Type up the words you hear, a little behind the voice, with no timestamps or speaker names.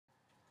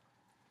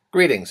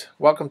Greetings.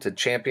 Welcome to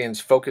Champions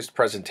Focused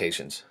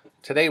Presentations.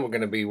 Today we're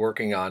going to be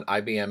working on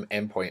IBM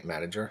Endpoint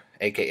Manager,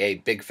 aka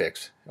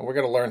BigFix, and we're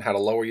going to learn how to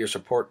lower your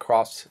support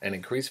costs and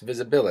increase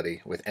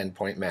visibility with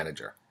Endpoint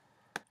Manager.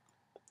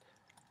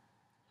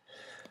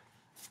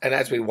 And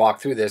as we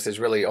walk through this, there's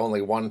really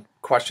only one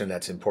question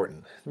that's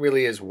important. It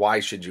really is,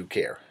 why should you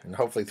care? And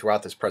hopefully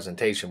throughout this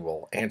presentation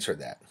we'll answer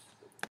that.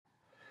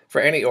 For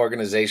any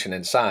organization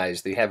in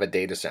size, they have a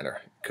data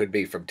center. It could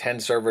be from 10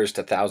 servers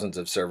to thousands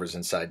of servers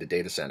inside the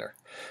data center.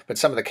 But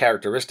some of the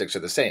characteristics are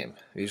the same.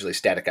 Usually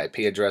static IP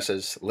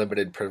addresses,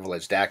 limited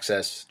privileged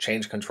access,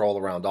 change control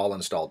around all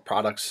installed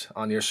products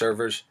on your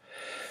servers.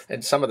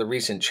 And some of the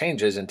recent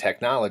changes in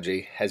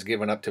technology has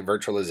given up to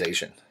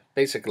virtualization,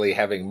 basically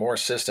having more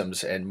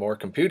systems and more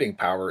computing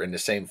power in the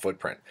same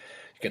footprint.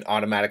 You can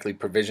automatically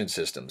provision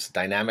systems,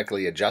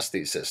 dynamically adjust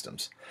these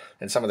systems.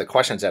 And some of the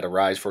questions that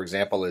arise, for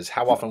example, is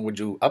how often would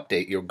you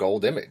update your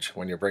gold image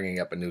when you're bringing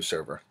up a new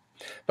server?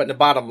 But the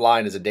bottom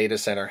line is a data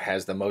center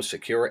has the most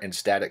secure and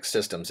static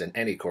systems in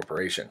any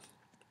corporation.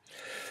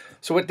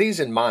 So with these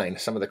in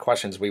mind, some of the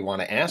questions we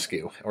want to ask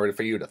you, or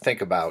for you to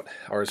think about,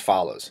 are as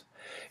follows.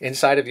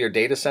 Inside of your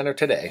data center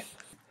today,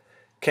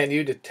 can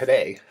you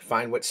today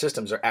find what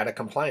systems are out of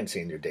compliance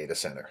in your data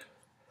center?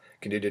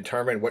 Can you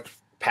determine what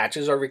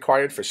patches are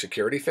required for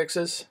security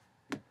fixes?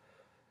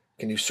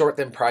 Can you sort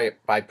them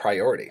by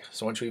priority?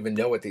 So once you even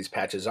know what these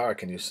patches are,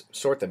 can you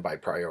sort them by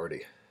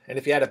priority? And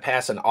if you had to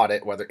pass an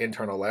audit, whether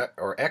internal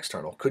or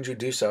external, could you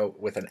do so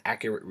with an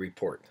accurate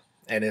report?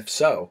 And if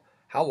so,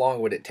 how long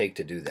would it take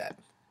to do that?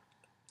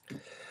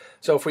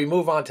 So if we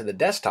move on to the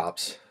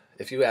desktops,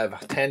 if you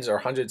have tens or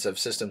hundreds of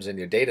systems in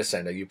your data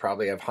center, you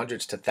probably have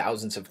hundreds to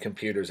thousands of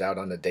computers out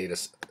on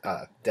the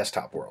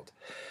desktop world.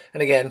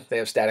 And again, they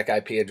have static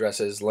IP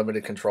addresses,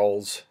 limited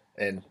controls,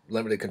 and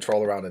limited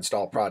control around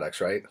installed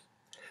products, right?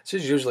 This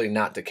is usually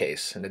not the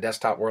case. In the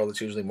desktop world,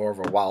 it's usually more of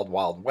a wild,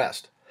 wild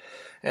west.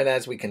 And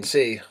as we can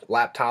see,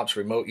 laptops,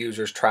 remote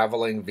users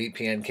traveling,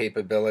 VPN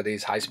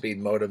capabilities,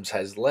 high-speed modems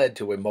has led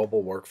to a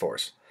mobile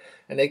workforce.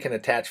 And they can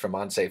attach from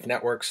unsafe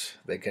networks.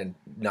 They can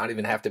not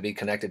even have to be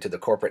connected to the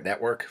corporate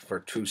network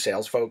for true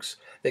sales folks.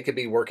 They could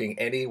be working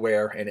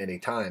anywhere and any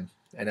time.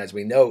 And as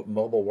we know,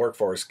 mobile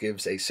workforce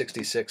gives a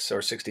 66 or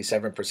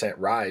 67%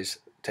 rise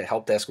to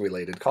help desk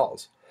related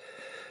calls.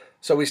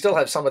 So we still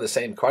have some of the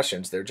same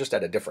questions. They're just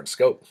at a different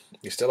scope.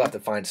 You still have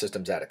to find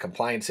systems out of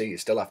compliancy. You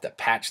still have to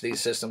patch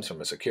these systems from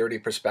a security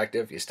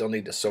perspective. You still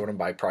need to sort them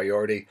by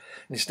priority.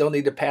 And you still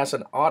need to pass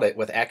an audit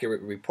with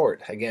accurate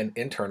report. Again,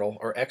 internal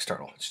or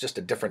external. It's just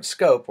a different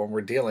scope when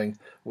we're dealing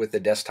with the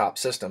desktop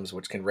systems,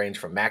 which can range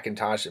from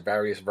Macintosh to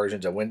various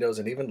versions of Windows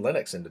and even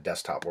Linux in the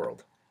desktop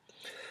world.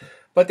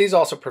 But these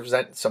also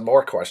present some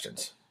more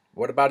questions.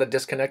 What about a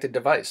disconnected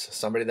device?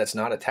 Somebody that's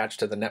not attached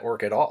to the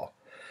network at all?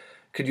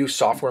 Could you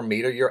software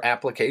meter your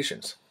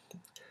applications?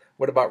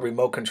 What about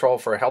remote control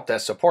for help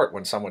desk support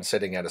when someone's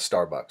sitting at a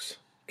Starbucks?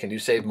 Can you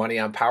save money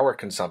on power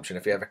consumption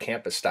if you have a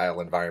campus-style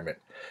environment?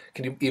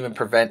 Can you even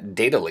prevent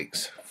data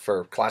leaks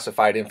for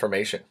classified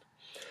information?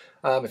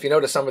 If you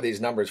notice some of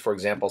these numbers, for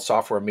example,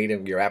 software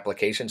metering your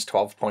applications,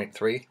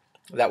 12.3.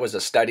 That was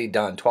a study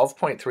done.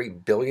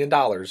 $12.3 billion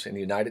in the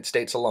United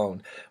States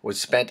alone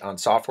was spent on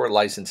software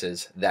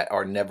licenses that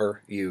are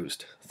never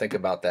used. Think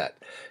about that.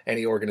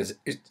 Any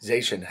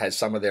organization has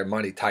some of their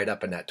money tied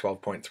up in that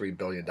 $12.3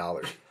 billion.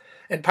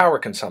 And power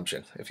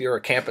consumption. If you're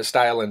a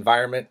campus-style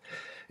environment,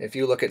 if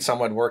you look at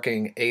someone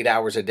working 8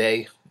 hours a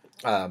day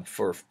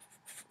for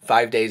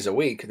 5 days a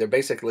week, they're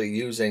basically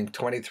using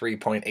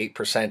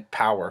 23.8%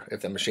 power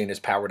if the machine is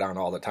powered on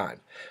all the time.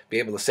 Be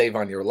able to save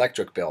on your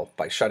electric bill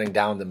by shutting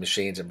down the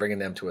machines and bringing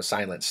them to a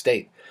silent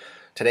state.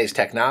 Today's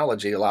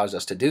technology allows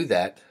us to do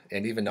that,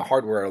 and even the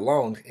hardware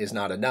alone is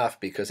not enough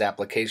because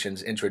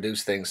applications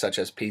introduce things such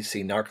as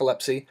PC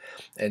narcolepsy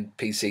and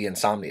PC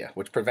insomnia,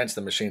 which prevents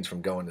the machines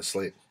from going to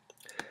sleep.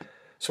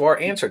 So our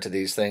answer to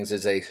these things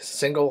is a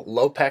single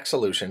low-pack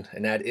solution,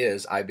 and that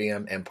is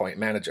IBM Endpoint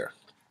Manager.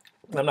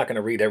 I'm not going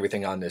to read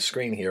everything on this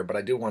screen here, but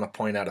I do want to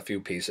point out a few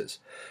pieces.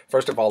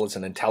 First of all, it's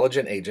an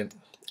intelligent agent.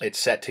 It's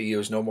set to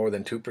use no more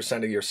than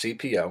 2% of your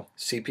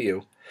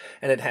CPU,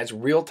 and it has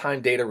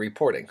real-time data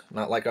reporting,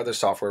 not like other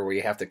software where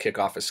you have to kick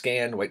off a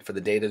scan, wait for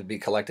the data to be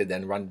collected,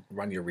 then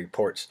run your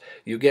reports.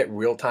 You get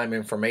real-time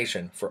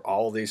information for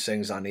all these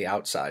things on the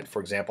outside.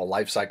 For example,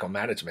 lifecycle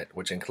management,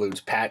 which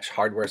includes patch,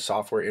 hardware,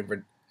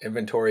 software,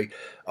 inventory,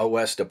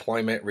 OS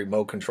deployment,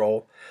 remote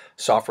control,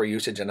 software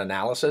usage and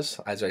analysis.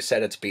 As I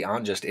said, it's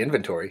beyond just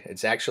inventory.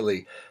 It's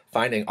actually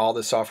finding all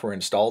the software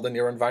installed in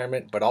your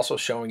environment, but also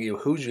showing you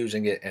who's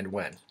using it and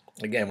when.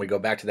 Again, we go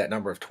back to that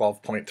number of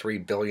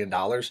 $12.3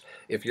 billion.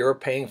 If you're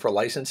paying for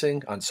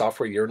licensing on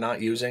software you're not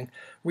using,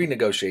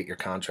 renegotiate your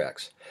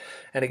contracts.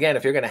 And again,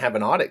 if you're going to have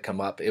an audit come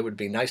up, it would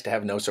be nice to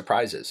have no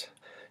surprises.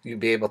 You'd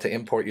be able to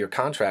import your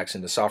contracts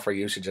into software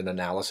usage and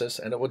analysis,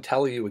 and it would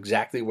tell you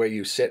exactly where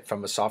you sit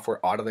from a software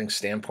auditing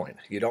standpoint.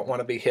 You don't want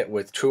to be hit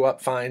with true-up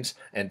fines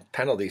and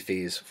penalty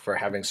fees for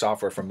having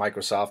software from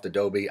Microsoft,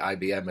 Adobe,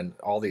 IBM, and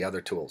all the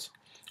other tools.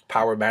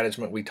 Power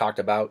management we talked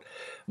about.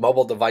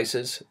 Mobile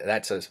devices,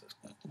 that's a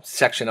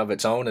section of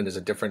its own and is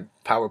a different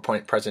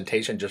PowerPoint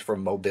presentation just for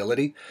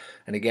mobility.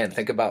 And again,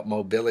 think about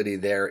mobility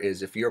there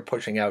is if you're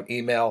pushing out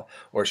email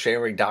or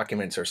sharing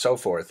documents or so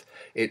forth,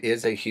 it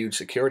is a huge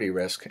security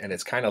risk, and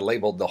it's kind of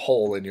labeled the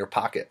hole in your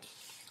pocket.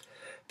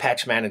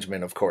 Patch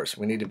management, of course.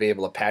 We need to be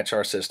able to patch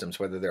our systems,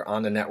 whether they're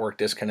on the network,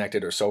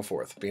 disconnected, or so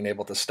forth. Being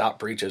able to stop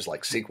breaches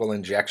like SQL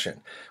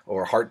injection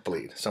or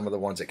Heartbleed, some of the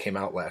ones that came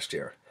out last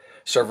year.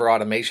 Server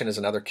automation is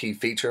another key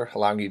feature,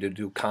 allowing you to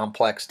do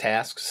complex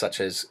tasks such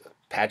as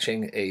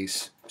patching a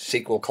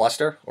SQL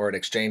cluster or an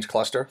Exchange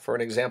cluster, for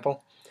an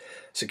example.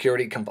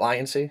 Security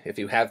compliancy, if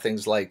you have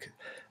things like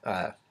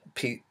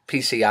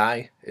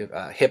PCI,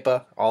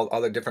 HIPAA, all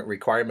other different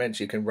requirements,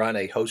 you can run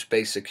a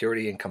host-based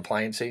security and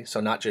compliancy. So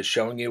not just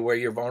showing you where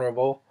you're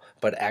vulnerable,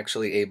 but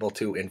actually able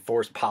to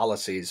enforce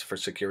policies for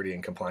security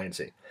and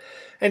compliancy.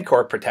 And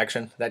core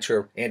protection, that's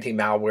your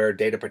anti-malware,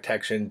 data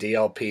protection,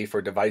 DLP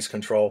for device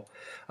control.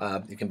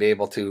 You can be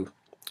able to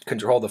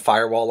control the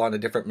firewall on the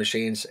different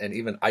machines and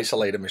even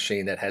isolate a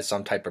machine that has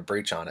some type of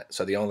breach on it.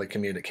 So the only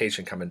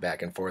communication coming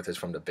back and forth is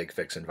from the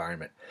BigFix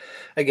environment.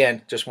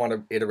 Again, just want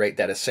to iterate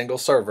that a single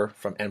server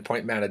from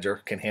Endpoint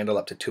Manager can handle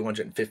up to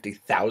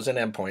 250,000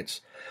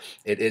 endpoints.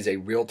 It is a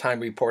real-time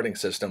reporting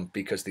system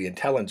because the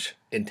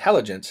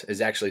intelligence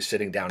is actually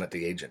sitting down at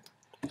the agent.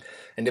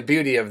 And the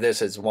beauty of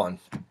this is, one,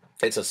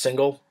 it's a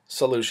single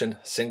solution,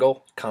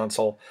 single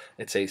console.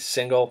 It's a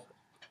single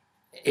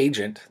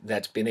agent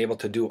that's been able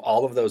to do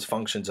all of those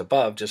functions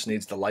above, just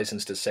needs the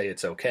license to say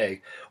it's okay,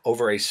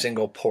 over a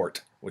single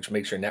port, which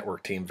makes your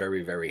network team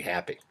very, very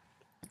happy.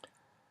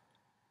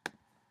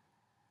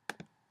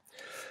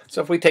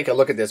 So if we take a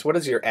look at this, what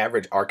is your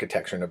average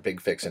architecture in a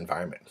BigFix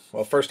environment?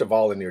 Well, first of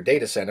all, in your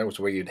data center was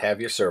where you'd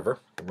have your server,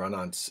 run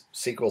on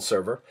SQL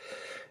Server,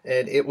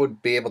 and it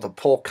would be able to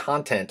pull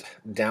content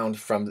down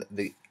from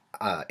the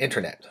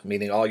internet,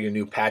 meaning all your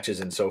new patches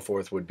and so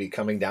forth would be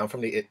coming down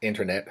from the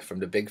internet, from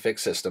the BigFix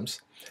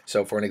systems.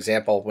 So for an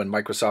example, when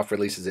Microsoft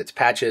releases its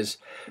patches,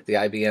 the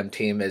IBM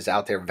team is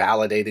out there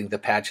validating the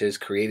patches,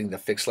 creating the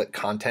Fixlet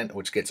content,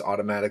 which gets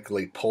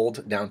automatically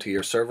pulled down to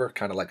your server,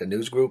 kind of like a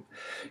news group.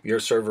 Your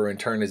server in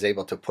turn is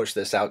able to push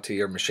this out to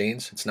your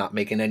machines. It's not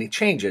making any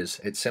changes.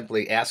 It's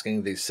simply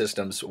asking these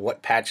systems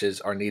what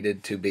patches are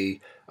needed to be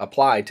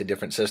applied to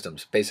different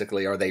systems.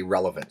 Basically, are they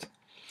relevant?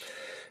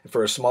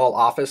 For a small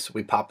office,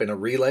 we pop in a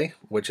relay,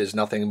 which is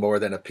nothing more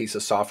than a piece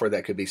of software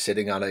that could be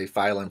sitting on a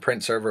file and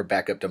print server,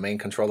 backup domain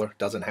controller.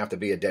 Doesn't have to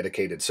be a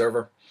dedicated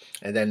server.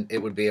 And then it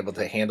would be able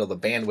to handle the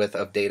bandwidth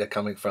of data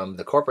coming from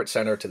the corporate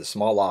center to the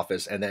small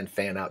office and then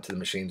fan out to the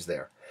machines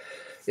there.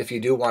 If you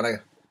do want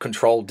to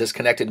control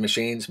disconnected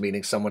machines,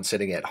 meaning someone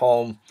sitting at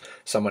home,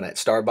 someone at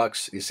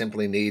Starbucks, you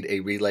simply need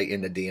a relay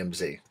in the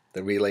DMZ.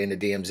 The relay in the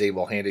DMZ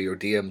will handle your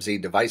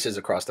DMZ devices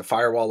across the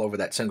firewall over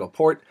that single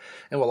port,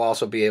 and will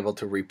also be able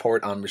to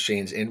report on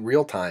machines in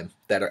real time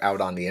that are out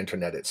on the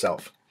internet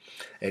itself.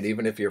 And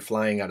even if you're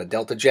flying on a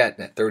Delta jet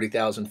at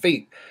 30,000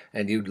 feet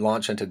and you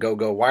launch into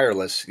GoGo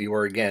Wireless, you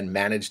are again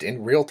managed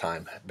in real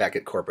time back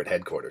at corporate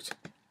headquarters.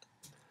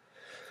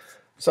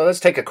 So let's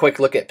take a quick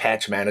look at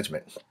patch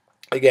management.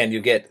 Again, you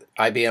get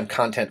IBM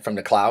content from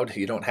the cloud.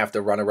 You don't have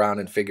to run around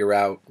and figure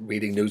out,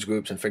 reading news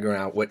groups and figuring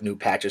out what new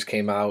patches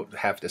came out,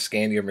 have to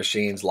scan your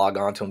machines, log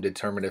on to them,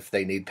 determine if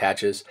they need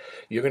patches.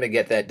 You're going to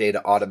get that data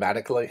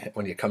automatically.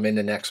 When you come in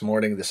the next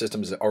morning, the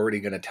system is already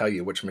going to tell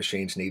you which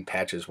machines need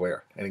patches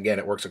where. And again,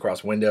 it works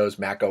across Windows,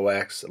 Mac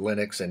OS,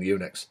 Linux, and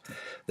Unix.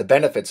 The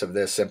benefits of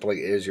this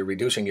simply is you're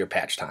reducing your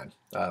patch time.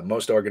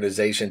 Most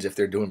organizations, if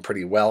they're doing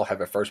pretty well,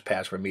 have a first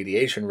pass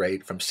remediation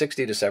rate from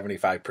 60 to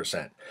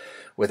 75%.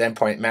 With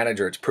Endpoint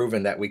Manager, it's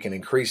proven that we can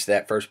increase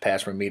that first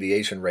pass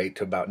remediation rate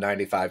to about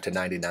 95 to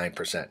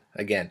 99%.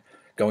 Again,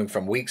 going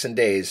from weeks and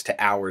days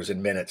to hours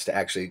and minutes to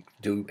actually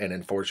do and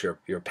enforce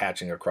your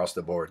patching across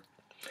the board.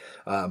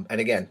 And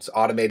again, it's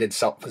automated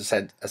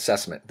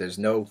self-assessment. There's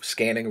no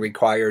scanning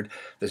required.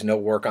 There's no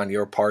work on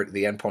your part.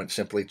 The endpoints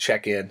simply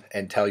check in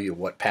and tell you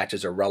what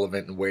patches are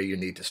relevant and where you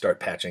need to start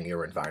patching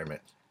your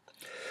environment.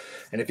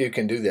 And if you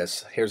can do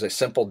this, here's a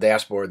simple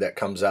dashboard that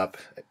comes up.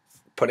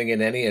 Putting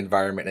in any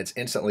environment, it's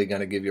instantly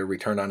going to give you a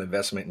return on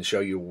investment and show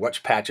you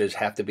which patches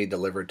have to be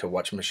delivered to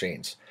which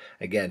machines.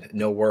 Again,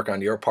 no work on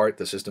your part.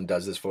 The system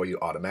does this for you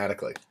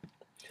automatically.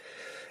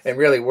 And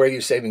really, where are you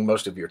saving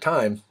most of your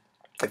time?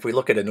 If we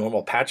look at a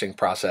normal patching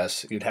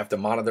process, you'd have to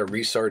monitor,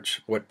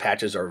 research what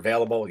patches are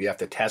available. You have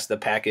to test the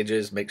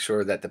packages, make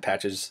sure that the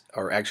patches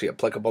are actually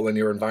applicable in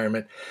your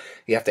environment.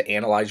 You have to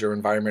analyze your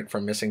environment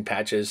for missing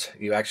patches.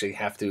 You actually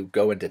have to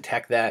go and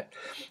detect that.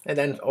 And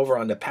then over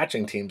on the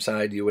patching team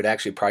side, you would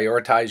actually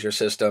prioritize your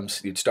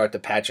systems. You'd start the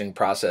patching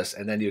process,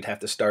 and then you'd have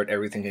to start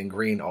everything in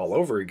green all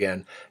over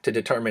again to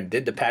determine,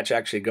 did the patch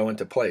actually go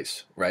into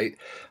place, right?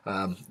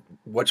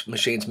 Which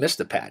machines missed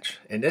the patch.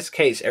 In this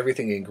case,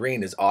 everything in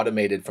green is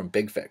automated from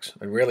BigFix.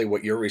 And really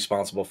what you're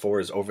responsible for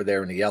is over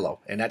there in the yellow.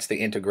 And that's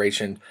the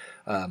integration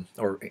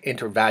or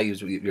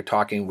intervalues you're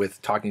talking with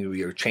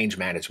your change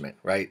management,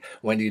 right?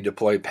 When do you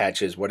deploy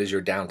patches? What is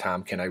your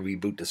downtime? Can I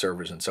reboot the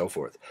servers and so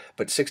forth?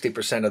 But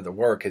 60% of the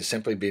work has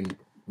simply been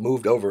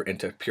moved over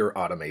into pure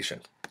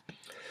automation.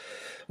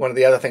 One of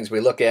the other things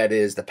we look at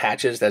is the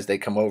patches as they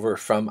come over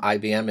from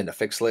IBM in the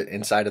Fixlet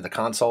inside of the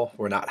console.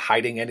 We're not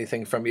hiding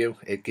anything from you.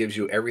 It gives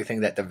you everything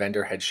that the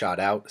vendor had shot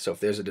out. So if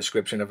there's a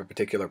description of a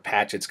particular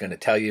patch, it's going to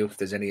tell you. If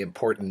there's any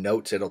important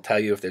notes, it'll tell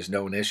you. If there's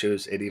known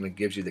issues, it even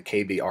gives you the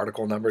KB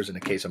article numbers in the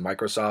case of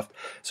Microsoft.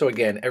 So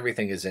again,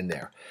 everything is in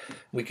there.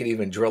 We can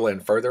even drill in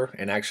further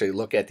and actually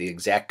look at the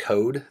exact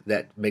code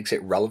that makes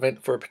it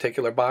relevant for a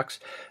particular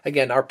box.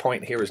 Again, our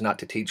point here is not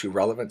to teach you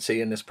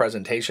relevancy in this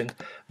presentation,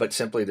 but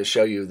simply to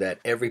show you that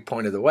every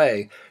point of the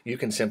way, you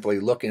can simply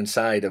look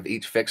inside of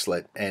each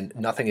Fixlet and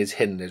nothing is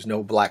hidden. There's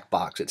no black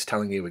box. It's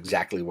telling you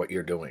exactly what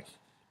you're doing.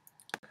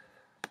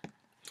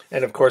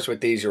 And of course,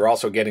 with these, you're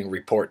also getting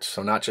reports.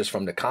 So not just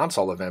from the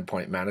console of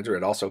Endpoint Manager,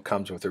 it also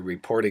comes with a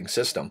reporting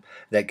system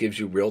that gives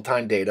you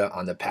real-time data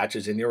on the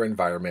patches in your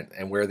environment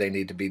and where they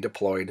need to be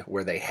deployed,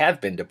 where they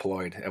have been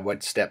deployed, and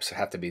what steps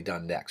have to be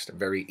done next. A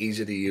very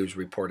easy to use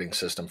reporting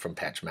system from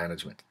Patch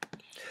Management.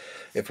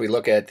 If we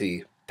look at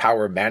the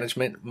Power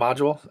Management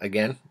module,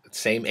 again,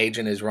 same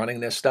agent is running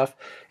this stuff.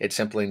 It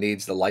simply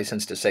needs the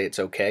license to say it's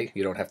okay.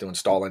 You don't have to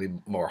install any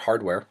more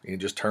hardware. You can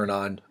just turn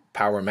on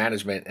Power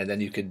Management, and then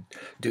you could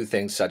do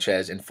things such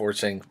as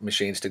enforcing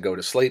machines to go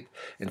to sleep,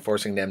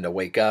 enforcing them to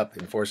wake up,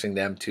 enforcing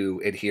them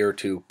to adhere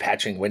to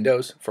patching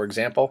windows, for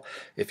example.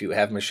 If you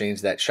have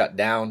machines that shut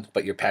down,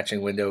 but your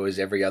patching window is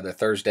every other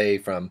Thursday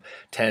from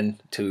 10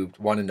 to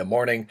 1 in the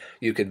morning,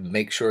 you could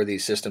make sure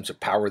these systems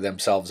power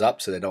themselves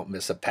up so they don't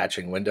miss a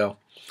patching window.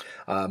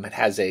 It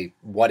has a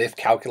what-if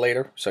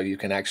calculator, so you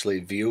can actually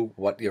view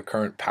what your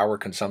current power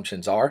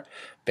consumptions are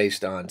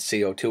based on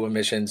CO2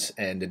 emissions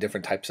and the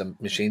different types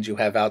of machines you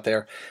have out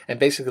there,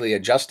 and basically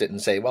adjust it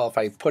and say, well, if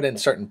I put in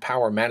certain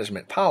power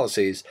management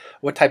policies,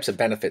 what types of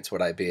benefits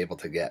would I be able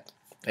to get?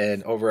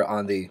 And over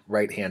on the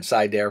right-hand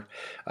side there,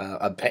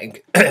 a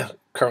bank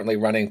currently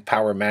running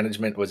Power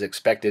Management was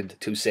expected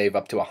to save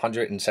up to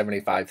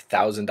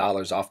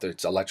 $175,000 off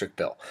its electric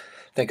bill.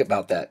 Think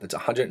about that. It's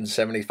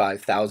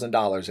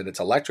 $175,000 in its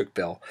electric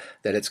bill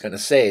that it's going to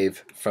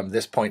save from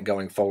this point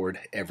going forward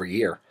every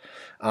year.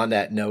 On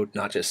that note,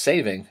 not just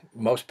saving,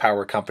 most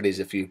power companies,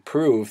 if you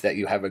prove that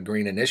you have a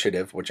green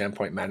initiative, which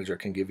Endpoint Manager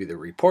can give you the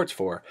reports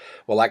for,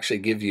 will actually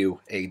give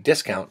you a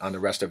discount on the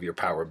rest of your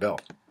power bill.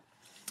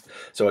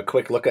 So a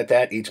quick look at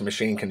that. Each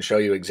machine can show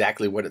you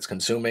exactly what it's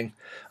consuming.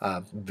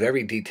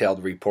 Very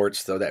detailed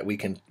reports so that we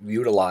can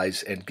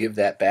utilize and give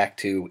that back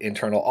to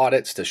internal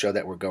audits to show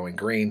that we're going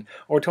green,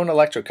 or to an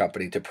electric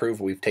company to prove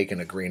we've taken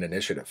a green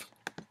initiative.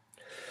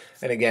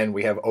 And again,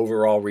 we have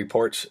overall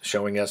reports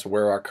showing us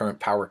where our current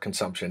power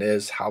consumption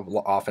is, how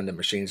often the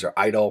machines are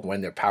idle,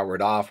 when they're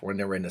powered off, when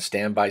they're in a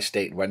standby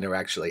state, when they're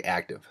actually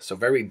active. So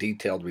very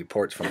detailed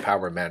reports from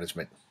Power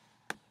Management.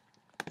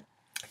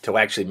 To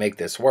actually make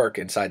this work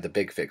inside the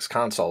BigFix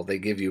console, they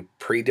give you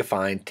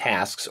predefined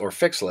tasks or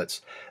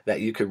fixlets that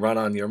you can run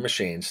on your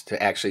machines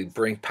to actually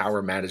bring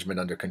power management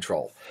under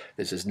control.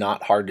 This is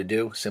not hard to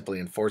do. Simply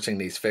enforcing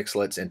these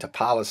fixlets into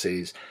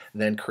policies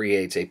then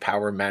creates a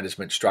power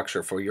management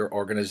structure for your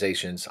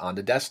organizations on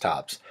the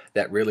desktops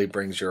that really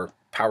brings your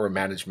power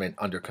management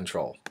under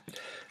control.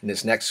 And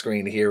this next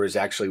screen here is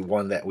actually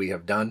one that we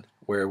have done,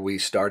 where we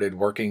started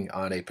working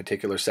on a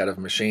particular set of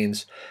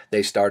machines.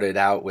 They started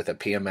out with a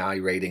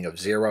PMI rating of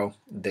 0.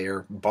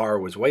 Their bar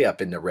was way up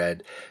in the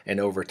red, and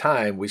over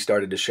time we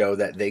started to show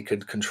that they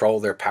could control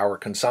their power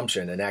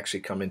consumption and actually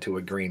come into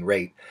a green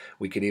rate.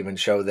 We could even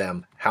show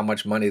them how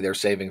much money they're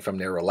saving from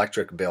their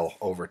electric bill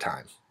over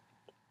time.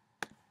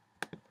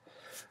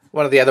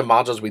 One of the other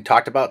modules we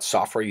talked about,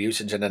 software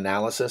usage and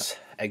analysis.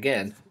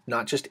 Again,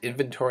 not just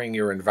inventorying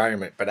your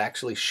environment, but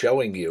actually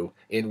showing you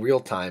in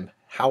real time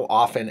how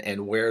often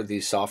and where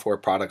these software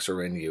products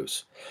are in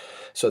use.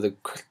 So the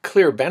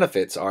clear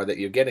benefits are that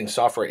you're getting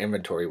software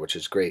inventory, which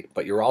is great,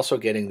 but you're also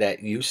getting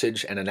that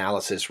usage and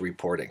analysis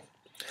reporting.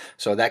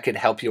 So that could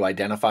help you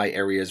identify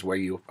areas where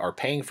you are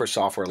paying for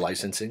software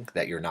licensing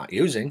that you're not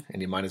using,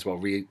 and you might as well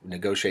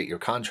renegotiate your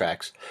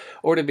contracts,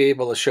 or to be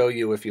able to show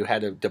you if you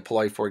had to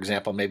deploy, for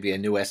example, maybe a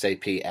new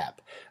SAP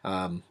app,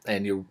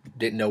 and you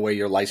didn't know where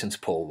your license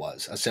pool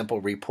was. A simple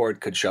report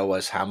could show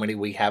us how many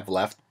we have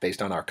left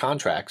based on our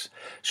contracts,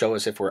 show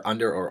us if we're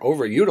under or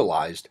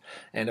overutilized,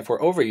 and if we're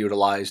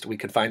overutilized, we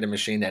could find a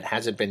machine that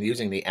hasn't been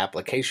using the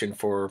application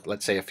for,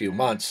 let's say, a few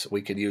months.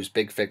 We could use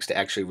BigFix to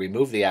actually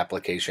remove the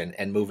application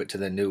and move it to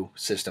the new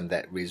system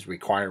that is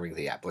requiring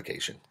the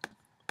application.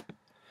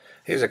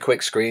 Here's a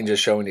quick screen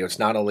just showing you it's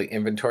not only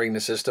inventorying the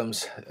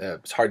systems.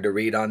 It's hard to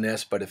read on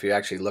this, but if you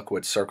actually look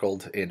what's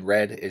circled in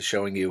red, is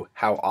showing you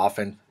how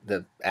often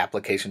the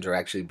applications are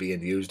actually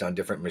being used on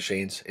different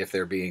machines, if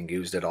they're being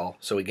used at all.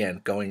 So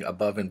again, going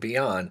above and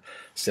beyond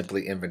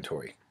simply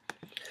inventory.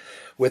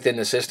 Within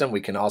the system,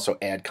 we can also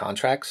add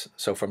contracts.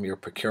 So from your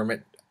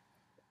procurement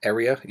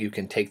area, you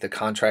can take the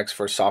contracts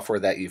for software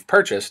that you've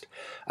purchased,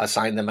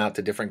 assign them out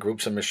to different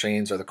groups of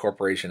machines or the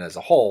corporation as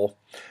a whole,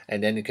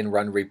 and then you can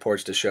run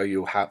reports to show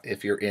you how,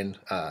 if you're in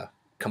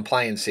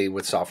compliancy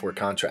with software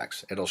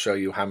contracts. It'll show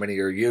you how many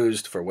are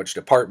used for which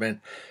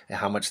department and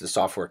how much the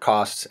software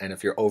costs, and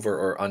if you're over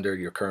or under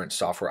your current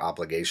software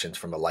obligations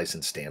from a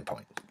license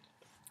standpoint.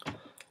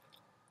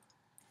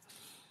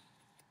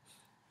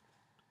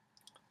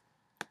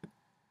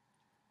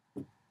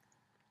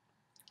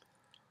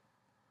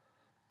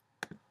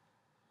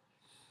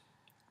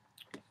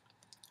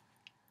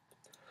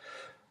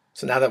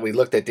 So now that we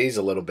looked at these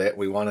a little bit,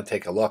 we want to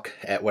take a look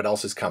at what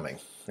else is coming.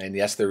 And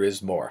yes, there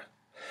is more.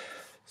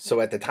 So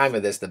at the time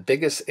of this, the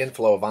biggest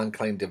inflow of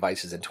unclaimed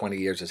devices in 20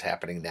 years is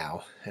happening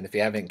now. And if you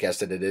haven't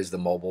guessed it, it is the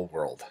mobile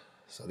world.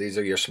 So these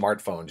are your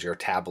smartphones, your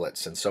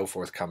tablets, and so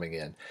forth coming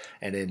in.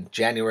 And in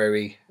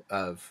January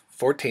of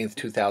 14th,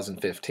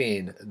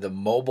 2015, the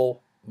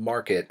mobile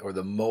market or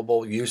the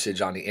mobile usage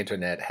on the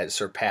internet has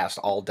surpassed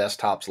all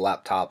desktops,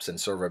 laptops, and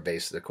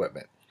server-based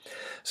equipment.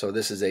 So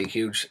this is a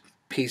huge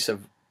piece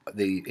of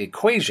the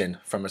equation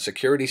from a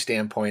security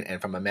standpoint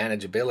and from a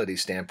manageability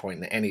standpoint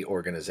in any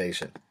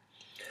organization.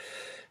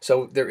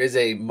 So there is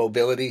a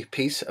mobility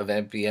piece of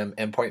NVM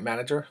Endpoint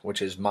Manager,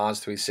 which is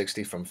Moz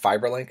 360 from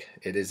FiberLink.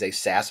 It is a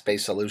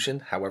SaaS-based solution.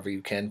 However,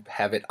 you can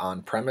have it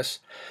on-premise.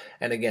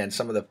 And again,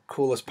 some of the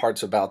coolest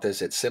parts about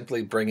this, it's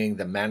simply bringing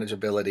the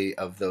manageability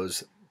of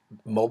those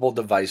mobile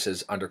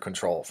devices under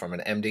control from an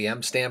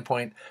MDM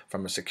standpoint,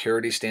 from a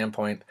security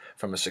standpoint,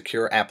 from a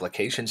secure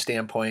application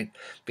standpoint,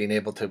 being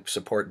able to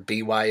support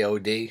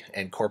BYOD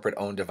and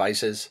corporate-owned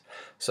devices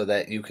so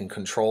that you can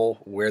control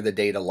where the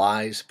data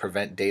lies,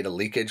 prevent data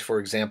leakage, for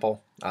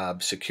example,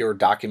 secure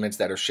documents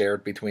that are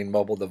shared between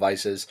mobile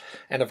devices,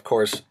 and of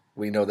course,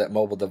 we know that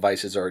mobile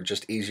devices are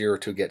just easier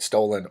to get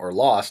stolen or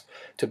lost,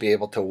 to be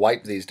able to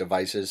wipe these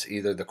devices,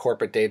 either the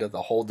corporate data,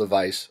 the whole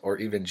device, or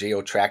even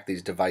geo-track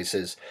these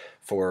devices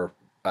for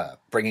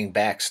bringing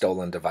back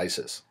stolen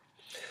devices.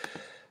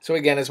 So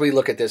again, as we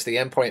look at this, the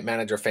Endpoint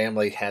Manager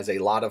family has a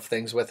lot of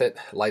things with it: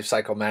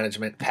 lifecycle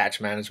management,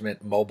 patch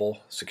management,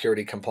 mobile,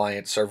 security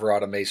compliance, server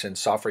automation,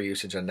 software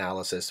usage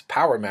analysis,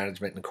 power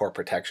management, and core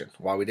protection.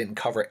 While we didn't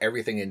cover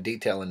everything in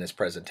detail in this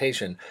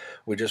presentation,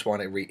 we just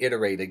want to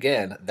reiterate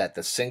again that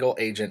the single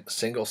agent,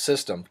 single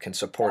system can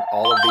support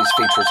all of these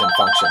features and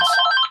functions.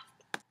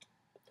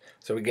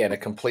 So again, a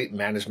complete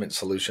management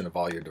solution of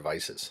all your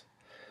devices.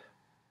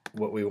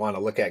 What we want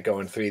to look at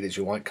going through is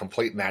you want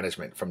complete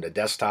management from the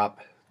desktop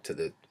to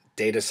the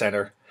data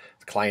center,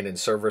 the client and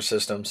server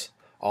systems,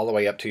 all the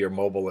way up to your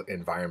mobile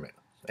environment.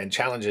 And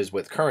challenges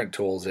with current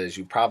tools is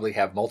you probably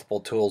have multiple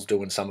tools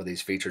doing some of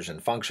these features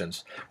and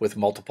functions with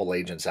multiple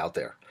agents out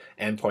there.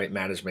 Endpoint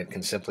management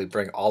can simply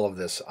bring all of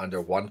this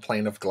under one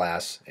pane of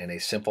glass in a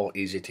simple,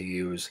 easy to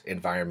use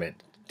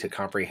environment to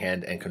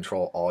comprehend and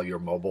control all your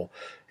mobile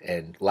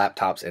and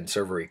laptops and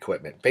server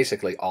equipment,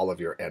 basically all of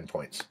your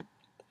endpoints.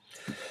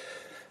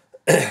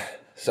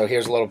 So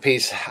here's a little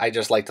piece. I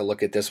just like to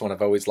look at this one.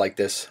 I've always liked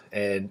this.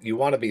 And you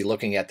want to be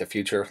looking at the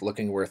future,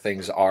 looking where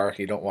things are.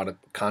 You don't want to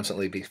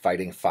constantly be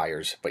fighting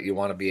fires, but you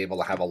want to be able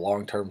to have a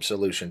long-term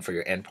solution for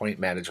your endpoint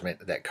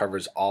management that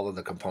covers all of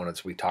the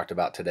components we talked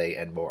about today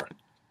and more.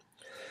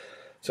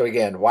 So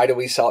again, why do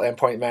we sell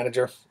Endpoint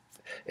Manager?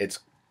 It's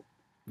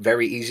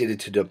very easy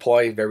to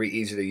deploy, very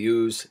easy to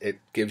use. It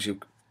gives you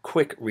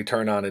quick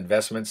return on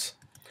investments.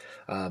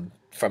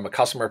 From a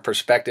customer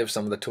perspective,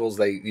 some of the tools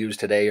they use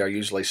today are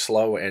usually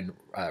slow and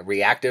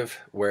reactive,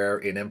 where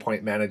in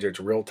Endpoint Manager it's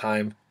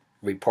real-time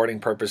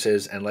reporting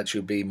purposes and lets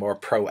you be more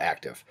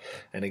proactive.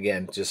 And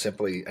again, just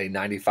simply a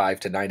 95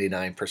 to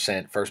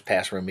 99% first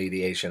pass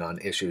remediation on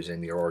issues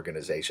in your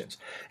organizations.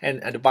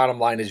 And the bottom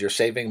line is you're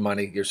saving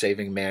money, you're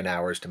saving man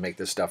hours to make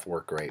this stuff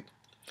work great.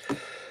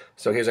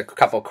 So here's a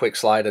couple quick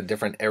slides of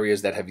different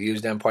areas that have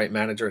used Endpoint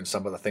Manager and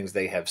some of the things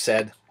they have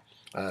said.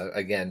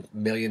 Again,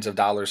 millions of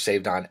dollars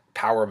saved on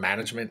power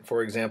management,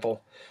 for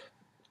example,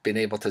 being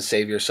able to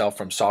save yourself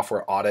from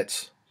software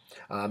audits.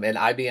 And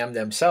IBM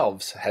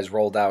themselves has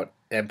rolled out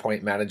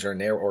Endpoint Manager in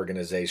their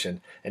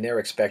organization, and they're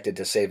expected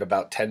to save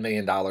about $10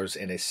 million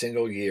in a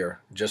single year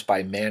just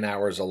by man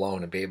hours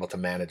alone and be able to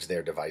manage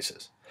their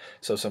devices.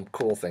 So some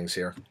cool things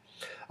here.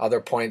 Other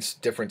points,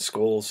 different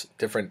schools,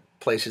 different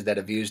places that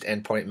have used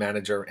Endpoint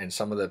Manager, and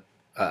some of the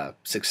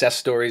success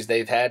stories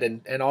they've had,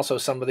 and also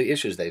some of the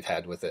issues they've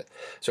had with it.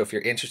 So if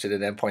you're interested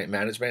in endpoint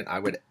management, I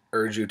would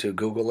urge you to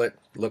Google it,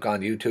 look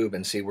on YouTube,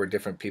 and see where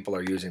different people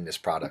are using this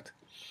product.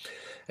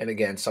 And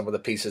again, some of the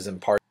pieces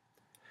and parts.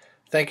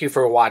 Thank you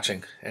for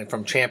watching, and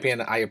from Champion,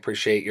 I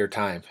appreciate your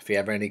time. If you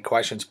have any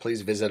questions,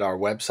 please visit our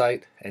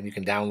website, and you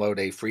can download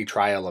a free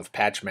trial of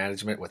patch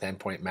management with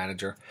Endpoint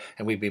Manager,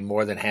 and we'd be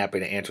more than happy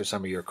to answer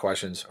some of your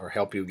questions or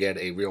help you get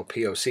a real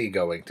POC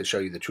going to show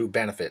you the true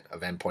benefit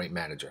of Endpoint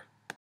Manager.